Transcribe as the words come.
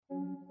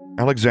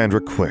Alexandra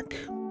Quick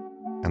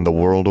and the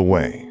World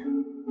Away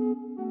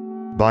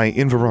by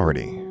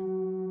Inverarity.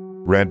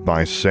 Read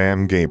by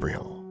Sam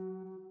Gabriel.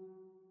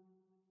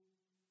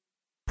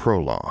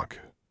 Prologue.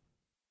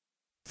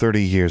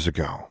 30 years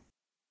ago.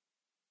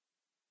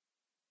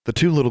 The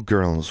two little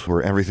girls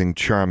were everything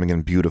charming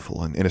and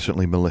beautiful and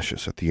innocently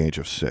malicious at the age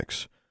of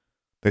 6.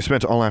 They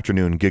spent all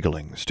afternoon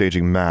giggling,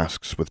 staging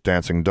masks with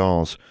dancing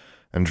dolls,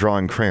 and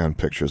drawing crayon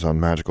pictures on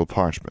magical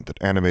parchment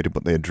that animated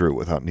what they drew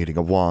without needing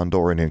a wand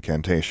or an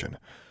incantation.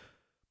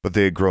 But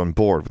they had grown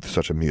bored with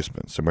such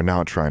amusements and were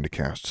now trying to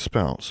cast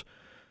spells.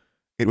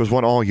 It was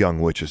what all young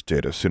witches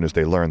did as soon as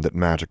they learned that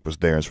magic was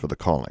theirs for the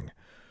calling.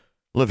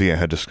 Livia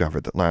had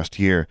discovered that last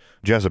year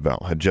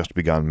Jezebel had just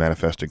begun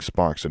manifesting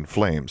sparks and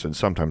flames, and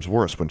sometimes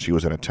worse when she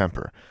was in a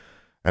temper,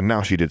 and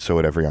now she did so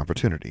at every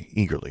opportunity,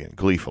 eagerly and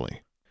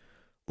gleefully.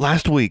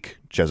 "Last week,"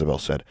 Jezebel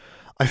said,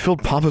 "I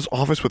filled Papa's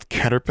office with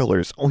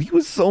caterpillars. Oh, he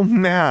was so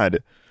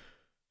mad."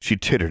 She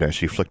tittered as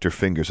she flicked her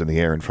fingers in the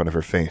air in front of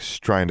her face,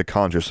 trying to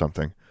conjure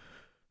something.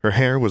 Her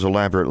hair was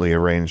elaborately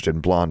arranged in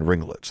blonde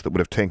ringlets that would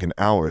have taken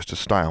hours to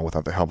style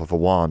without the help of a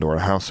wand or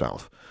a house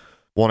elf.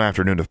 One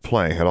afternoon of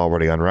play had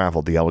already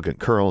unraveled the elegant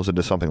curls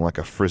into something like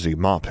a frizzy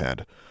mop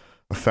head,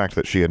 a fact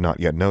that she had not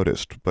yet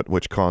noticed, but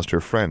which caused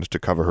her friends to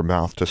cover her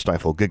mouth to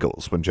stifle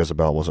giggles when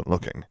Jezebel wasn't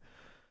looking.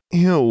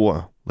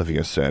 "Ew,"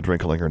 Livia said,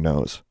 wrinkling her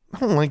nose. "I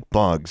don't like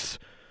bugs."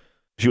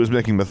 She was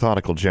making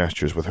methodical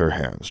gestures with her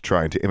hands,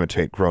 trying to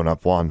imitate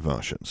grown-up wand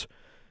motions.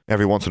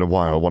 Every once in a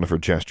while, one of her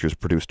gestures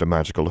produced a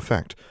magical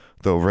effect,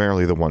 though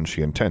rarely the one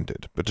she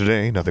intended, but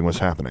today nothing was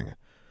happening.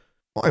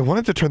 "Well, I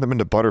wanted to turn them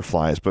into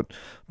butterflies, but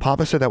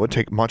Papa said that would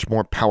take much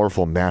more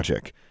powerful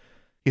magic.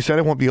 He said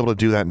I won't be able to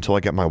do that until I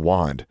get my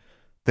wand.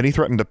 Then he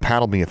threatened to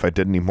paddle me if I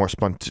did any more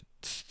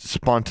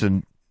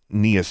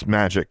spontaneous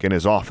magic in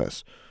his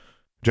office."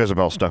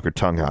 Jezebel stuck her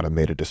tongue out and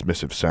made a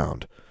dismissive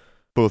sound.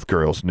 Both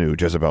girls knew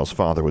Jezebel's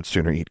father would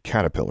sooner eat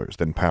caterpillars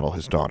than paddle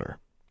his daughter.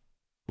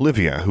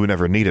 Livia, who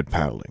never needed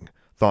paddling,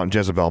 thought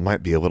Jezebel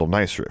might be a little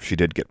nicer if she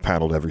did get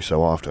paddled every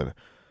so often.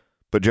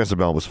 But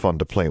Jezebel was fun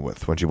to play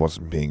with when she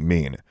wasn't being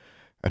mean,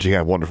 and she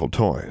had wonderful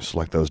toys,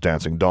 like those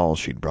dancing dolls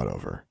she'd brought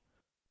over.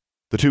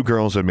 The two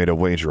girls had made a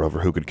wager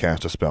over who could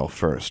cast a spell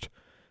first.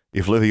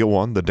 If Livia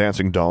won, the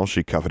dancing doll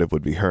she coveted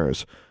would be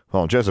hers,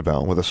 while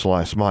Jezebel, with a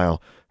sly smile,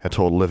 had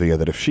told Livia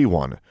that if she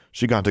won,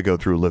 she got to go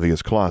through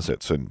Livia's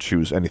closets and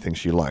choose anything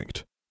she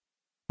liked.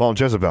 While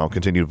Jezebel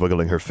continued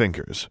wiggling her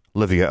fingers,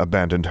 Livia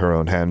abandoned her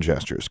own hand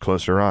gestures,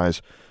 closed her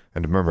eyes,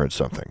 and murmured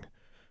something.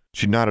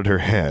 She nodded her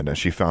head as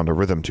she found a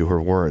rhythm to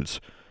her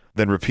words,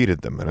 then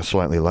repeated them in a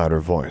slightly louder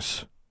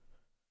voice.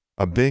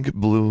 A big,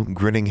 blue,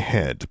 grinning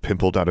head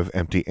pimpled out of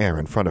empty air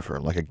in front of her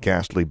like a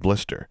ghastly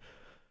blister.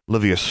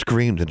 Livia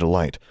screamed in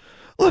delight.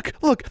 Look,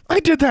 I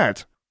did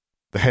that!"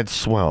 The head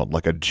swelled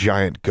like a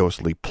giant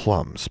ghostly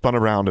plum, spun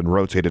around and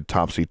rotated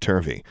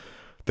topsy-turvy,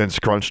 then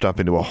scrunched up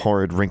into a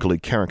horrid, wrinkly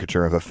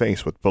caricature of a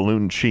face with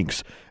ballooned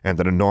cheeks and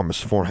an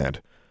enormous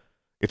forehead.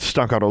 It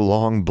stuck out a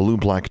long,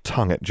 blue-black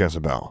tongue at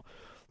Jezebel.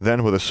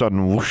 Then, with a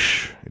sudden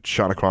whoosh, it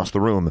shot across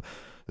the room,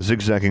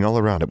 zigzagging all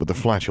around it with a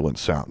flatulent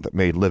sound that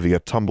made Livia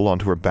tumble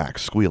onto her back,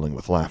 squealing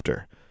with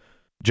laughter.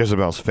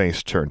 Jezebel's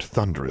face turned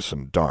thunderous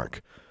and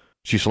dark.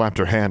 She slapped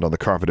her hand on the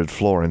carpeted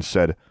floor and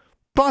said,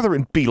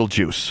 "Botherin'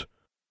 Beetlejuice!"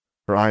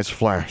 Her eyes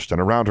flashed, and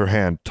around her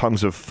hand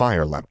tongues of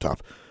fire leapt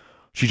up.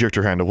 She jerked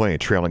her hand away,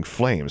 trailing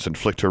flames, and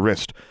flicked her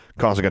wrist,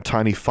 causing a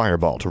tiny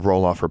fireball to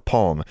roll off her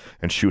palm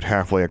and shoot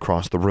halfway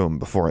across the room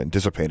before it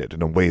dissipated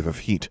in a wave of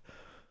heat.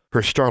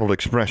 Her startled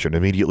expression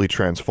immediately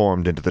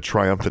transformed into the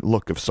triumphant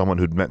look of someone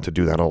who'd meant to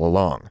do that all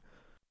along.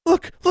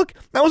 Look,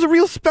 that was a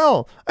real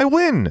spell! I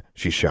win!"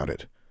 she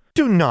shouted.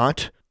 "Do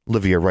not!"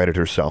 Livia righted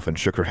herself and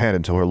shook her head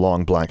until her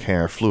long black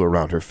hair flew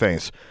around her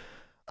face.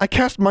 "I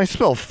cast my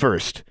spell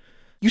first.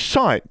 You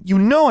saw it. You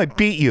know I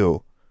beat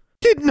you."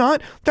 "Did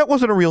not. That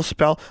wasn't a real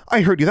spell.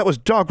 I heard you. That was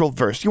doggerel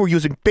verse. You were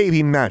using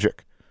baby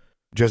magic."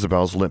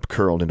 Jezebel's lip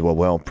curled into a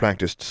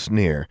well-practiced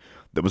sneer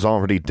that was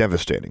already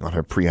devastating on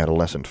her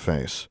pre-adolescent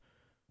face.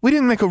 "We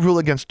didn't make a rule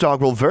against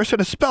doggerel verse,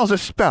 and a spell's a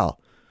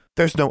spell.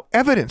 There's no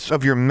evidence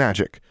of your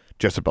magic,"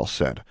 Jezebel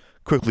said,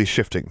 quickly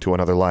shifting to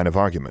another line of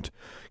argument.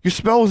 "Your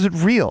spell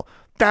isn't real.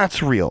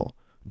 That's real."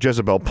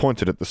 Jezebel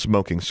pointed at the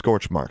smoking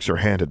scorch marks her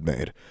hand had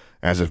made,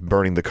 as if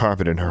burning the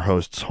carpet in her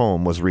host's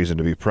home was reason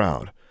to be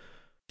proud.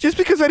 "Just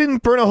because I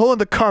didn't burn a hole in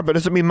the carpet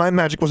doesn't mean my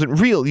magic wasn't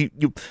real, you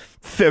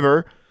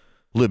fibber."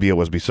 Livia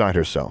was beside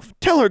herself.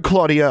 "Tell her,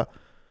 Claudia!"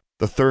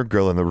 The third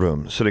girl in the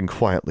room, sitting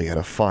quietly at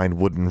a fine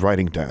wooden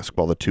writing desk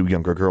while the two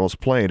younger girls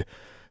played,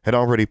 had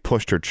already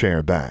pushed her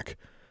chair back.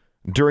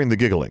 During the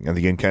giggling and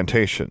the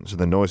incantations and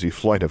the noisy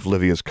flight of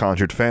Livia's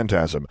conjured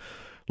phantasm,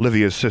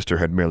 Livia's sister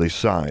had merely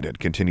sighed and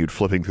continued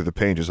flipping through the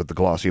pages of the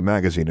glossy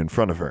magazine in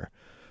front of her.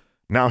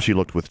 Now she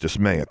looked with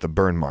dismay at the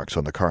burn marks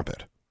on the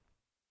carpet.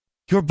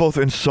 "You're both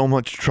in so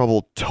much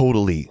trouble,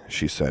 totally,"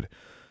 she said.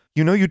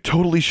 "You know you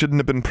totally shouldn't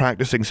have been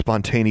practicing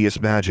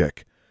spontaneous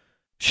magic."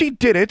 "She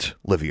did it,"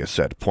 Livia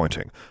said,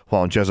 pointing,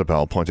 while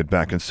Jezebel pointed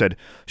back and said,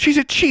 "She's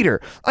a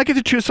cheater. I get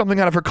to choose something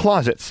out of her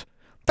closets."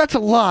 That's a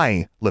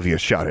lie, Livia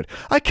shouted.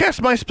 I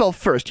cast my spell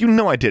first. You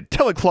know I did.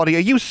 Tell it, Claudia.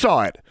 You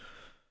saw it.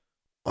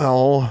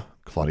 Well,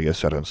 Claudia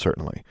said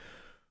uncertainly.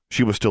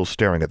 She was still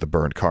staring at the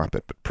burned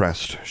carpet, but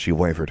pressed, she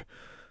wavered.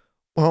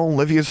 Well,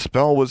 Livia's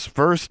spell was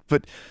first,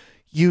 but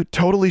you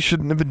totally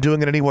shouldn't have been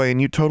doing it anyway,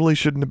 and you totally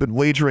shouldn't have been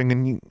wagering,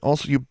 and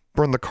you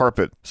burned the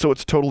carpet, so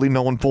it's totally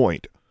null and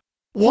void.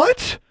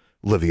 What?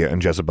 Livia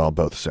and Jezebel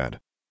both said.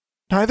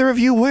 Neither of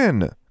you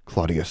win,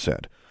 Claudia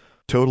said,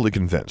 totally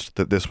convinced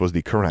that this was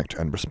the correct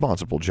and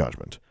responsible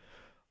judgment.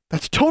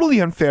 That's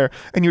totally unfair,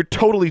 and you're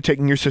totally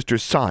taking your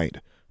sister's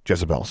side,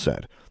 Jezebel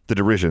said, the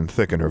derision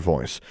thick in her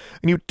voice.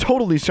 And you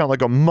totally sound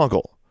like a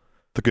muggle.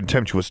 The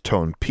contemptuous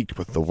tone peaked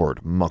with the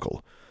word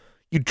muggle.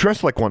 You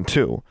dress like one,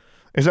 too.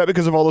 Is that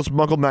because of all those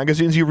muggle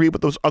magazines you read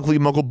with those ugly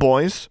muggle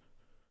boys?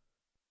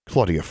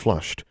 Claudia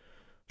flushed.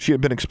 She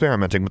had been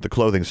experimenting with the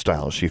clothing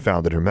styles she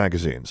found in her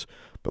magazines,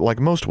 but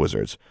like most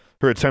wizards,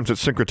 her attempts at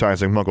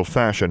syncretizing muggle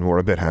fashion were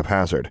a bit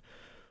haphazard.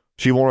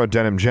 She wore a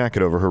denim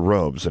jacket over her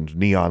robes and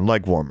neon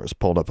leg warmers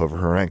pulled up over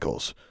her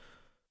ankles.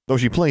 Though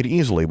she played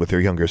easily with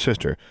her younger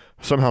sister,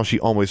 somehow she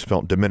always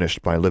felt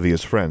diminished by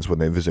Livia's friends when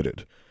they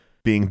visited.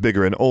 Being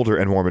bigger and older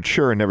and more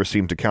mature never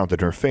seemed to count in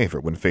her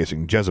favor when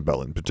facing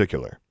Jezebel in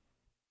particular.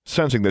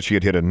 Sensing that she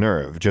had hit a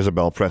nerve,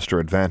 Jezebel pressed her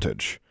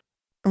advantage.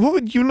 What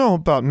would you know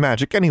about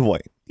magic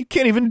anyway? You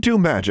can't even do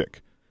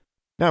magic.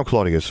 Now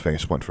Claudia's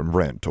face went from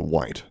red to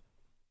white.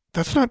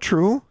 That's not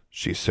true,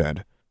 she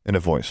said, in a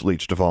voice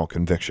leached of all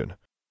conviction.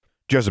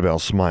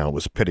 Jezebel's smile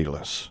was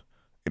pitiless.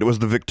 It was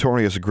the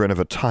victorious grin of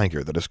a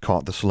tiger that has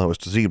caught the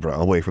slowest zebra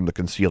away from the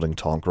concealing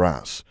tall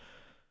grass.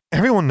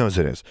 Everyone knows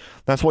it is.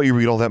 That's why you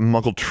read all that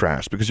muggle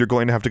trash, because you're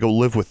going to have to go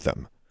live with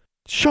them.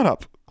 Shut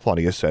up,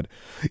 Claudia said.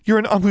 You're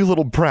an ugly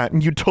little brat,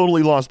 and you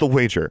totally lost the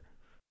wager.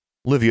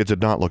 Livia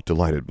did not look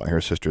delighted by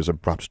her sister's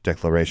abrupt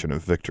declaration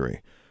of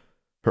victory.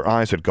 Her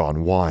eyes had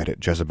gone wide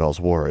at Jezebel's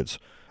words,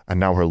 and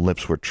now her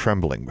lips were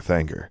trembling with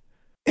anger.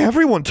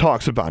 Everyone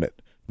talks about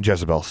it,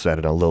 Jezebel said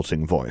in a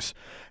lilting voice.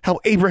 How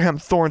Abraham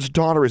Thorne's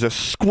daughter is a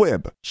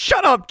squib.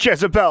 Shut up,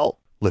 Jezebel,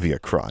 Livia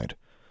cried.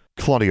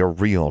 Claudia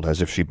reeled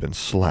as if she'd been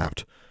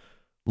slapped.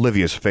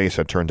 Livia's face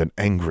had turned an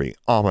angry,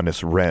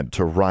 ominous red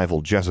to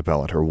rival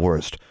Jezebel at her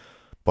worst,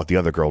 but the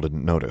other girl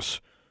didn't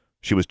notice.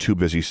 She was too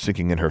busy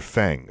sinking in her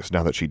fangs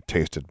now that she'd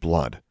tasted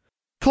blood.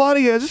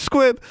 Claudia is a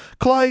squib!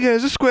 Claudia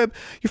is a squib!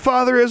 Your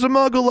father is a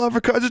muggle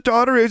lover because his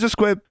daughter is a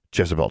squib!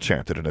 Jezebel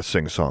chanted in a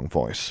sing-song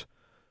voice.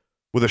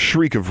 With a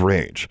shriek of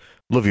rage,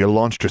 Livia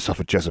launched herself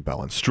at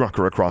Jezebel and struck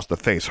her across the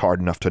face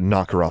hard enough to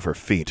knock her off her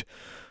feet.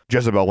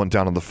 Jezebel went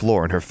down on the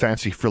floor in her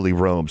fancy frilly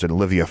robes, and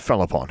Livia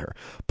fell upon her,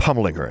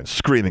 pummeling her and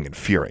screaming in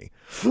fury.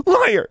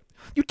 Liar!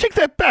 You take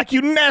that back,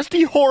 you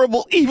nasty,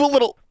 horrible, evil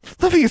little...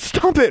 Livia,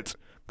 stop it!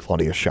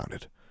 Claudia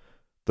shouted.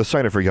 The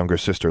sight of her younger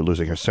sister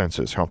losing her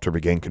senses helped her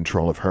regain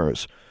control of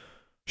hers.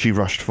 She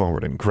rushed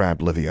forward and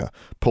grabbed Livia,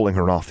 pulling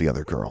her off the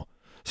other girl.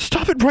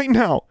 Stop it right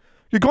now!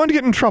 You're going to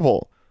get in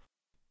trouble!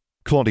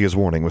 Claudia's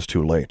warning was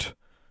too late.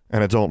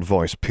 An adult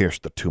voice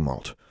pierced the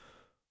tumult.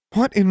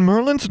 What in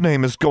Merlin's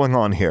name is going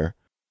on here?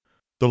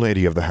 The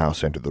lady of the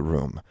house entered the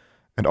room,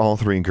 and all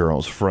three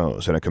girls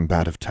froze in a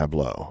combative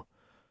tableau.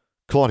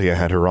 Claudia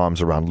had her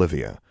arms around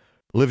Livia.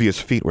 Livia's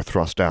feet were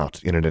thrust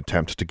out in an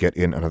attempt to get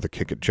in another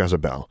kick at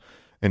Jezebel,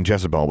 and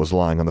Jezebel was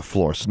lying on the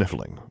floor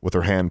sniffling, with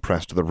her hand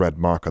pressed to the red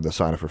mark on the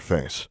side of her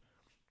face.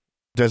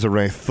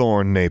 Desiree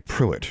Thorne née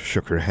Pruitt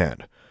shook her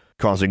head,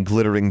 causing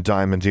glittering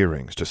diamond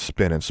earrings to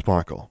spin and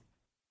sparkle.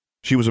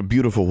 She was a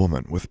beautiful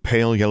woman, with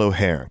pale yellow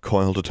hair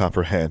coiled atop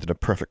her head in a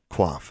perfect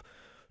coif,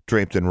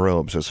 draped in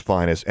robes as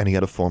fine as any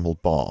at a formal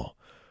ball,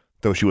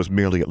 though she was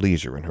merely at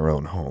leisure in her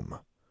own home.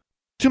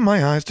 Do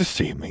my eyes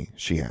deceive me?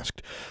 She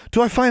asked.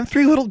 Do I find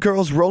three little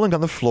girls rolling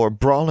on the floor,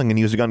 brawling and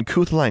using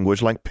uncouth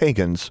language like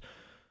pagans?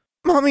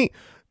 Mommy,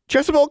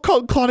 Jezebel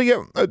called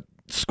Claudia a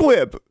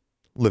squib,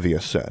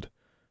 Livia said.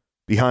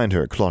 Behind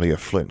her, Claudia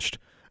flinched.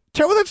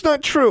 Tell her that's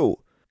not true.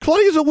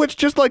 Claudia's a witch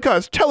just like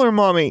us. Tell her,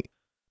 Mommy.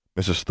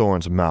 Mrs.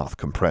 Thorne's mouth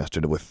compressed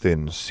into a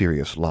thin,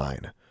 serious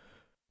line.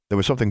 There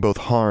was something both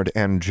hard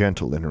and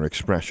gentle in her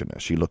expression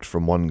as she looked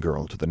from one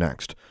girl to the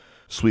next,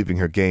 sweeping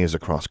her gaze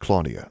across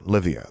Claudia,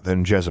 Livia,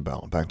 then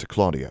Jezebel, back to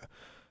Claudia,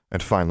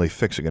 and finally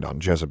fixing it on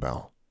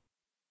Jezebel.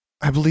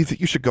 I believe that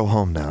you should go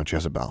home now,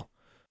 Jezebel,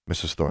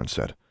 Mrs. Thorne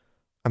said.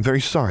 I'm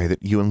very sorry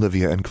that you and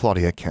Livia and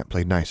Claudia can't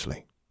play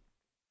nicely.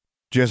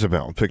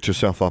 Jezebel picked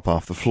herself up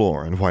off the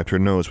floor and wiped her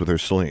nose with her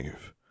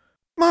sleeve.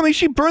 Mommy,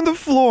 she burned the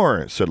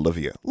floor, said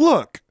Livia.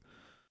 Look!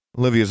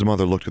 Livia's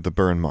mother looked at the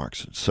burn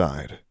marks and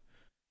sighed.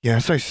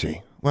 Yes, I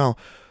see. Well,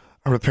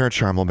 a repair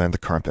charm will mend the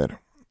carpet.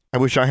 I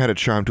wish I had a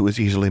charm to as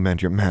easily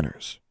mend your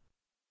manners.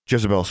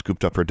 Jezebel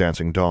scooped up her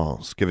dancing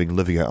dolls, giving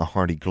Livia a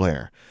hearty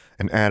glare,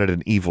 and added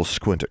an evil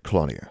squint at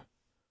Claudia.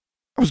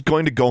 I was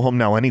going to go home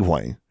now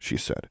anyway, she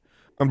said.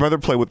 I'd rather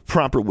play with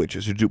proper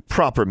witches who do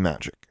proper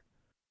magic.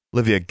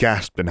 Livia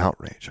gasped in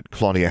outrage, and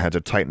Claudia had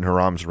to tighten her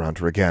arms around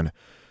her again.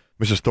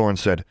 Mrs. Thorne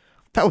said,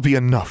 That will be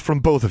enough from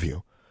both of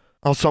you.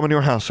 I'll summon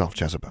your house elf,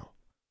 Jezebel.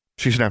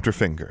 She snapped her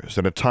fingers,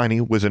 and a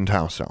tiny, wizened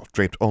house elf,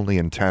 draped only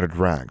in tattered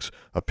rags,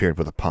 appeared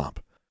with a pop.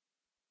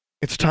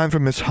 "It's time for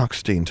Miss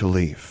Huckstein to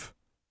leave,"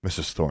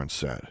 Mrs. Thorne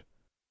said.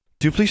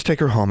 "Do please take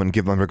her home and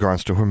give my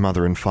regards to her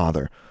mother and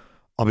father.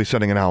 I'll be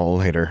sending an owl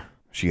later,"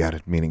 she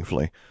added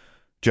meaningfully.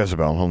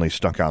 Jezebel only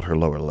stuck out her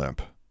lower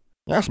lip.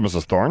 "Yes,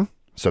 Mrs. Thorne,"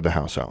 said the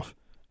house elf.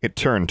 It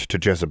turned to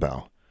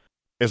Jezebel.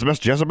 "Is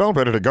Miss Jezebel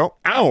ready to go?"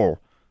 Ow!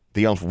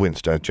 The elf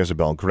winced as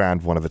Jezebel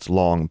grabbed one of its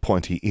long,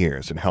 pointy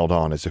ears and held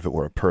on as if it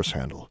were a purse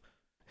handle.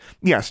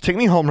 "Yes, take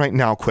me home right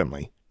now,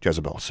 Quimley,"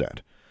 Jezebel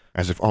said,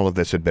 as if all of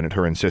this had been at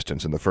her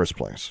insistence in the first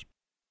place.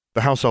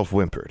 The house elf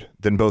whimpered,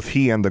 then both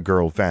he and the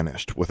girl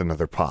vanished with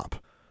another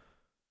pop.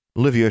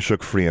 Livia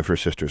shook free of her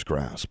sister's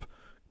grasp.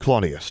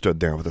 Claudia stood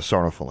there with a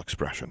sorrowful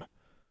expression.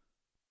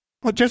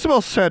 "What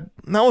Jezebel said,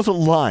 that was a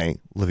lie,"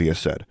 Livia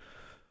said.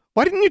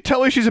 "Why didn't you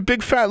tell her she's a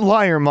big fat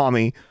liar,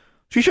 Mommy?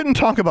 She shouldn't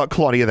talk about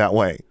Claudia that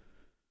way."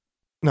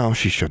 "No,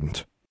 she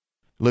shouldn't."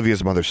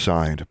 Livia's mother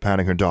sighed,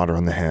 patting her daughter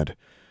on the head,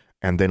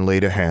 and then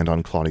laid a hand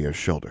on Claudia's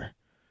shoulder.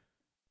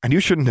 "And you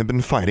shouldn't have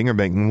been fighting or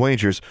making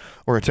wagers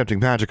or attempting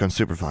magic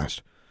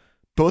unsupervised.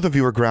 Both of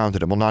you are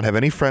grounded and will not have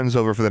any friends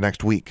over for the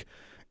next week,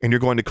 and you're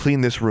going to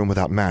clean this room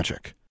without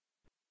magic."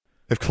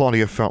 If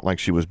Claudia felt like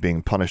she was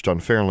being punished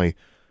unfairly,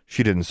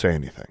 she didn't say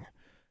anything,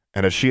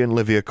 and as she and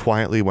Livia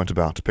quietly went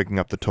about picking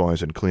up the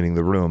toys and cleaning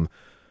the room,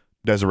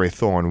 Desiree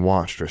Thorne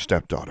watched her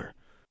stepdaughter,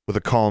 with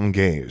a calm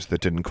gaze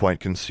that didn't quite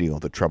conceal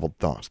the troubled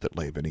thoughts that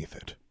lay beneath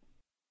it.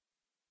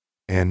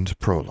 End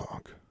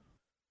prologue.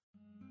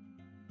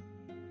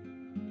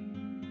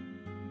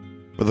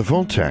 For the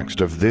full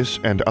text of this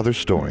and other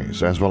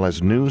stories, as well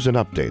as news and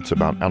updates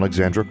about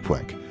Alexandra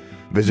Quick,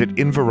 visit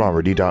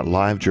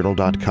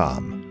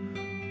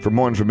inverarity.livejournal.com. For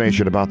more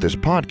information about this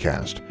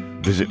podcast,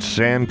 visit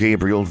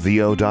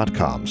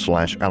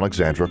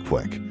samgabrielvo.com/Alexandra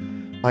Quick.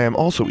 I am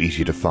also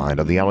easy to find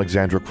on the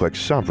Alexandra Quick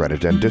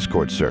subreddit and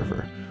Discord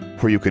server,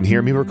 where you can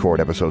hear me record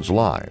episodes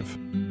live.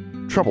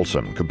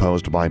 Troublesome,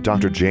 composed by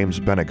Dr. James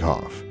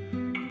Benighoff.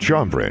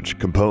 Charmbridge,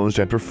 composed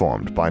and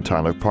performed by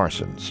Tyler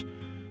Parsons.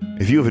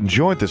 If you have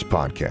enjoyed this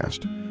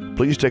podcast,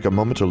 please take a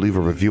moment to leave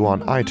a review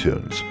on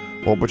iTunes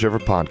or whichever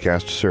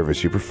podcast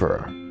service you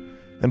prefer.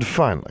 And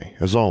finally,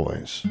 as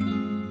always,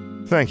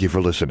 thank you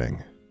for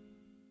listening.